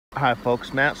Hi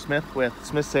folks, Matt Smith with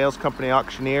Smith Sales Company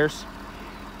Auctioneers.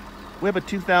 We have a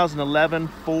 2011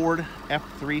 Ford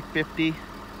F350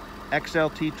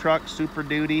 XLT truck, Super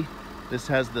Duty. This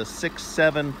has the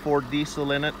 6.7 Ford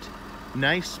diesel in it.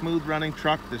 Nice smooth running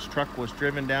truck. This truck was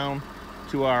driven down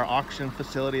to our auction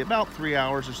facility about 3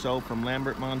 hours or so from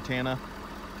Lambert, Montana.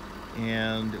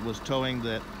 And it was towing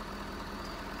the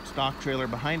stock trailer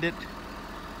behind it.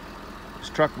 This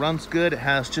truck runs good. It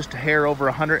has just a hair over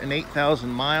 108,000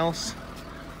 miles.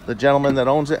 The gentleman that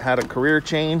owns it had a career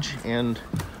change and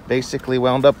basically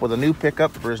wound up with a new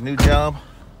pickup for his new job.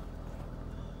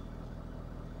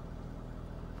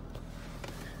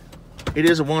 It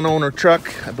is a one-owner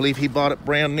truck. I believe he bought it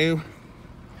brand new.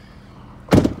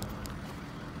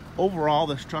 Overall,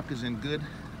 this truck is in good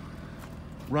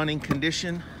running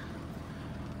condition.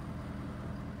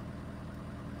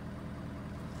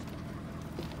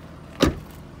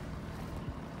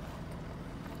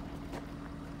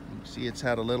 See, it's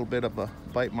had a little bit of a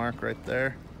bite mark right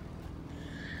there.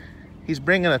 He's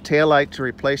bringing a taillight to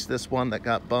replace this one that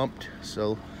got bumped,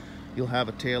 so you'll have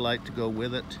a taillight to go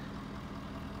with it.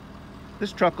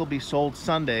 This truck will be sold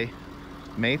Sunday,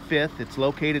 May 5th. It's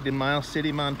located in Miles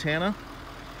City, Montana.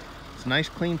 It's a nice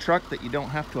clean truck that you don't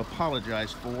have to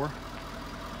apologize for.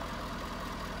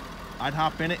 I'd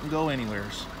hop in it and go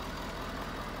anywheres.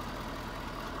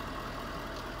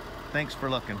 Thanks for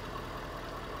looking.